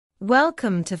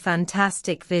Welcome to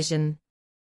Fantastic Vision.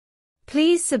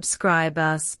 Please subscribe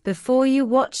us before you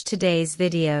watch today's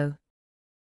video.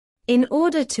 In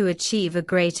order to achieve a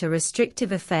greater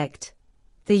restrictive effect,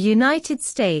 the United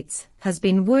States has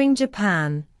been wooing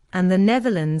Japan and the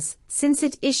Netherlands since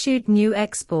it issued new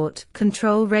export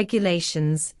control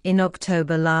regulations in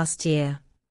October last year.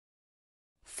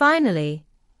 Finally,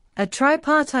 a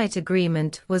tripartite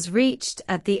agreement was reached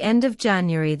at the end of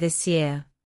January this year.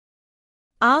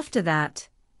 After that,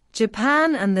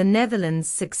 Japan and the Netherlands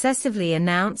successively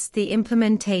announced the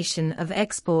implementation of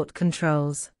export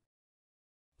controls.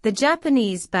 The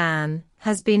Japanese ban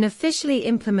has been officially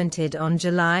implemented on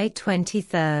July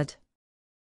 23.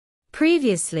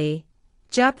 Previously,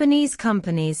 Japanese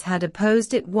companies had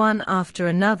opposed it one after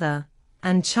another,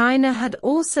 and China had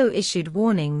also issued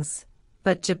warnings,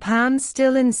 but Japan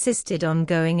still insisted on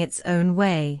going its own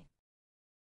way.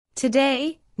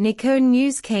 Today, Nikon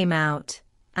news came out,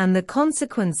 and the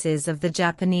consequences of the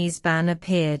Japanese ban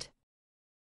appeared.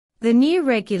 The new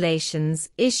regulations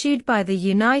issued by the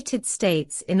United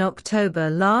States in October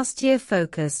last year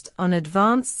focused on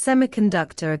advanced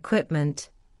semiconductor equipment,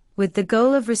 with the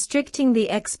goal of restricting the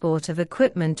export of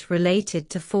equipment related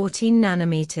to 14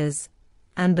 nanometers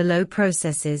and below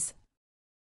processes.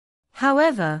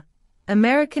 However,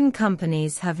 American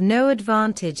companies have no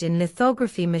advantage in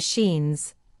lithography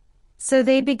machines, so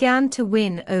they began to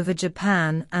win over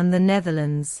Japan and the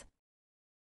Netherlands.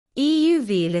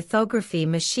 EUV lithography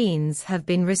machines have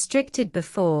been restricted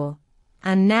before,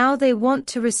 and now they want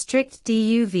to restrict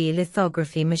DUV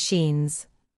lithography machines.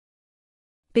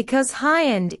 Because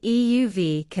high-end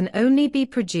EUV can only be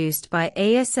produced by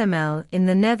ASML in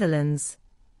the Netherlands,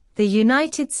 the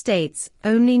United States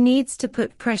only needs to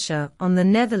put pressure on the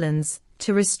Netherlands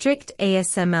to restrict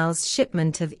ASML's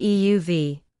shipment of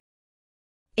EUV.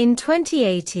 In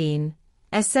 2018,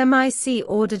 SMIC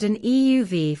ordered an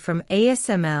EUV from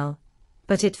ASML,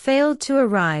 but it failed to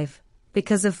arrive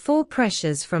because of full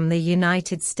pressures from the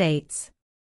United States.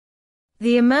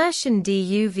 The immersion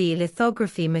DUV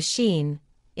lithography machine,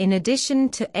 in addition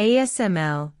to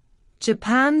ASML,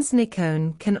 Japan's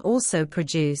Nikon can also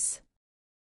produce.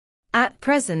 At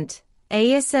present,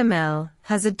 ASML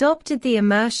has adopted the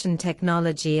immersion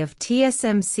technology of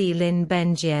TSMC Lin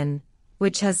Benjian,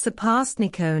 which has surpassed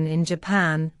Nikon in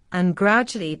Japan and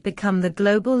gradually become the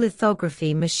global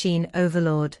lithography machine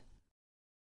overlord.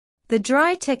 The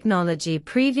dry technology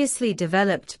previously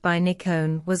developed by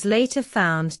Nikon was later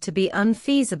found to be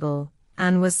unfeasible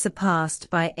and was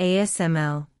surpassed by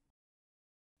ASML.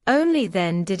 Only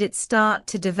then did it start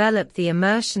to develop the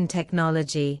immersion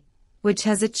technology, which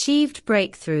has achieved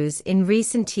breakthroughs in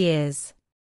recent years.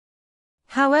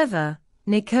 However,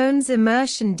 Nikon's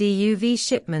immersion DUV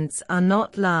shipments are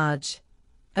not large,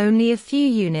 only a few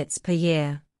units per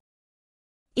year.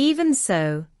 Even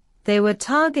so, they were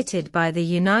targeted by the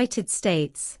United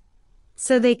States,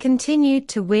 so they continued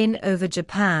to win over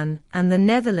Japan and the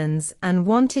Netherlands and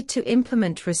wanted to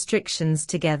implement restrictions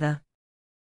together.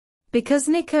 Because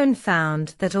Nikon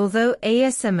found that although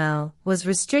ASML was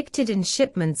restricted in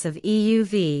shipments of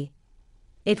EUV,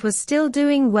 it was still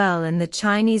doing well in the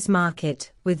Chinese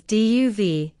market with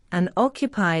DUV and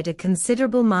occupied a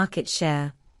considerable market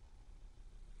share.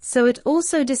 So it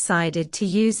also decided to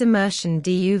use immersion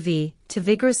DUV to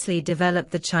vigorously develop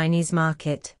the Chinese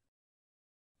market.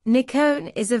 Nikon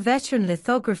is a veteran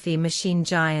lithography machine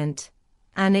giant,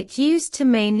 and it used to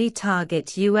mainly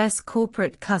target US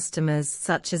corporate customers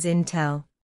such as Intel.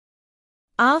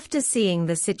 After seeing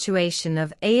the situation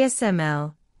of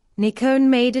ASML, Nikon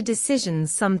made a decision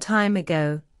some time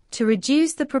ago to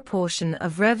reduce the proportion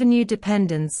of revenue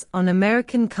dependence on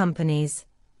American companies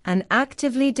and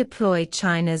actively deploy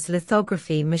China's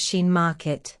lithography machine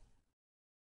market.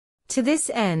 To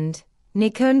this end,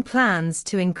 Nikon plans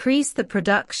to increase the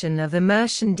production of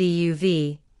immersion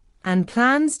DUV and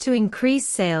plans to increase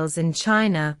sales in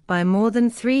China by more than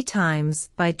 3 times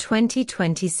by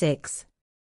 2026.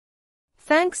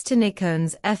 Thanks to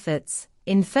Nikon's efforts,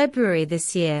 in February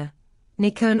this year,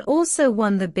 Nikon also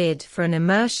won the bid for an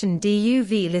immersion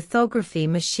DUV lithography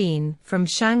machine from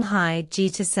Shanghai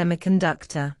Jita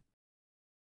Semiconductor.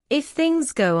 If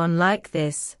things go on like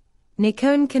this,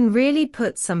 Nikon can really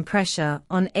put some pressure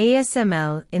on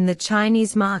ASML in the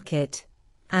Chinese market,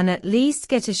 and at least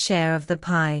get a share of the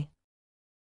pie.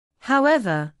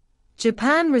 However,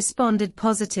 Japan responded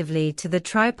positively to the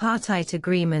tripartite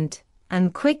agreement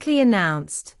and quickly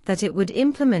announced that it would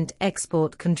implement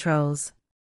export controls.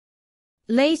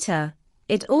 Later,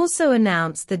 it also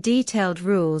announced the detailed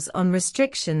rules on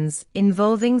restrictions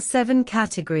involving 7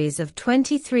 categories of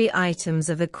 23 items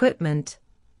of equipment,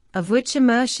 of which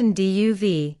immersion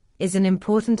DUV is an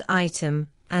important item,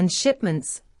 and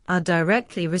shipments are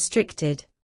directly restricted.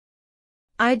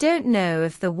 I don't know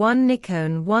if the one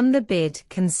Nikon won the bid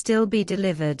can still be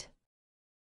delivered.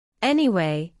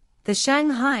 Anyway, the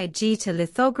Shanghai Jita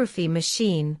lithography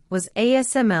machine was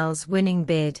ASML's winning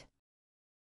bid.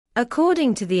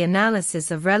 According to the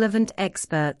analysis of relevant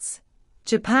experts,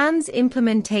 Japan's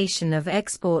implementation of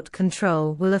export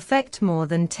control will affect more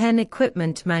than 10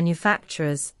 equipment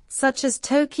manufacturers, such as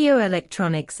Tokyo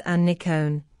Electronics and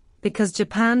Nikon. Because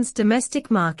Japan's domestic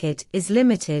market is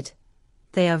limited,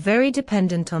 they are very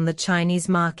dependent on the Chinese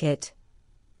market,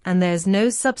 and there's no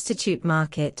substitute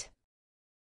market.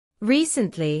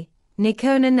 Recently,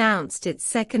 Nikon announced its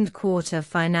second quarter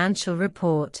financial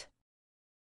report.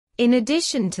 In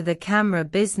addition to the camera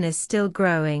business still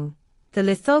growing, the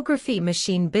lithography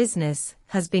machine business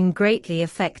has been greatly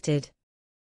affected.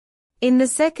 In the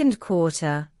second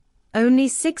quarter, only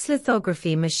 6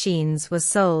 lithography machines were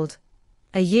sold,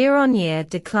 a year-on-year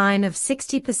decline of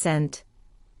 60%,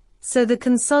 so the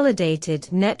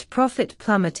consolidated net profit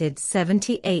plummeted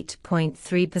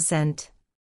 78.3%.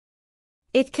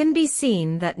 It can be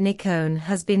seen that Nikon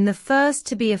has been the first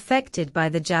to be affected by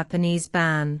the Japanese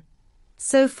ban,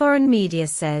 so foreign media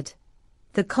said.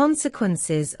 The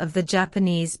consequences of the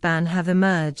Japanese ban have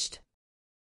emerged.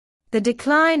 The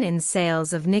decline in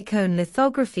sales of Nikon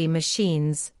lithography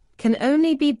machines can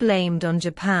only be blamed on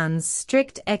Japan's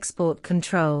strict export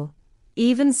control,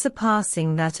 even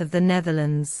surpassing that of the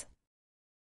Netherlands.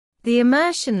 The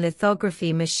immersion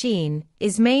lithography machine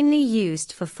is mainly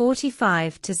used for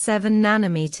 45 to 7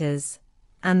 nanometers,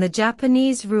 and the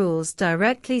Japanese rules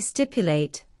directly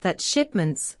stipulate that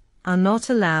shipments are not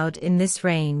allowed in this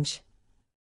range.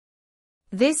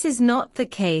 This is not the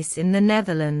case in the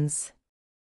Netherlands.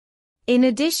 In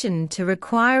addition to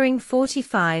requiring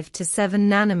 45 to 7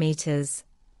 nanometers,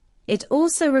 it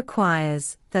also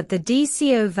requires that the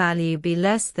DCO value be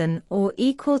less than or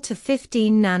equal to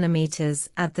 15 nanometers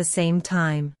at the same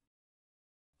time.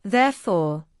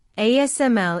 Therefore,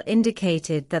 ASML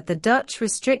indicated that the Dutch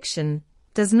restriction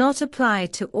does not apply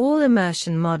to all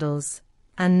immersion models,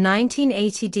 and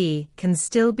 1980D can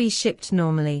still be shipped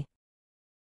normally.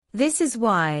 This is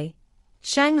why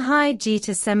Shanghai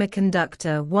Jita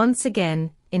Semiconductor once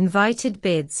again invited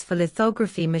bids for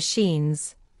lithography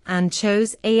machines and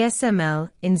chose ASML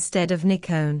instead of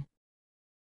Nikon.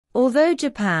 Although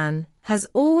Japan has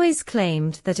always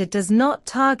claimed that it does not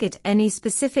target any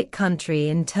specific country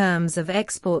in terms of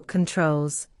export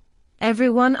controls,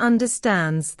 everyone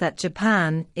understands that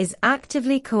Japan is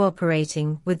actively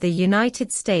cooperating with the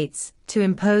United States to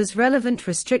impose relevant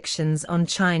restrictions on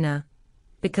China,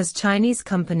 because Chinese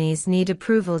companies need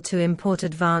approval to import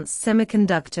advanced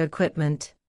semiconductor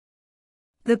equipment.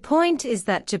 The point is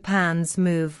that Japan's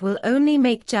move will only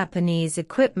make Japanese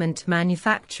equipment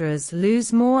manufacturers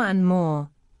lose more and more,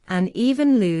 and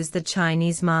even lose the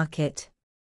Chinese market.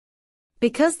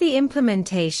 Because the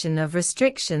implementation of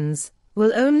restrictions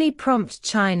will only prompt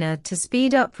China to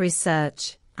speed up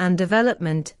research and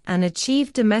development and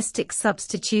achieve domestic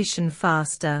substitution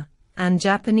faster, and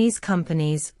Japanese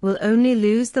companies will only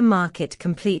lose the market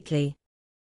completely.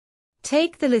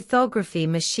 Take the lithography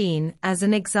machine as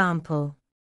an example.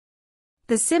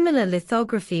 The similar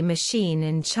lithography machine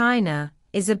in China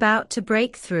is about to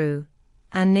break through,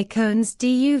 and Nikon's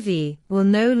DUV will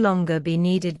no longer be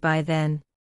needed by then.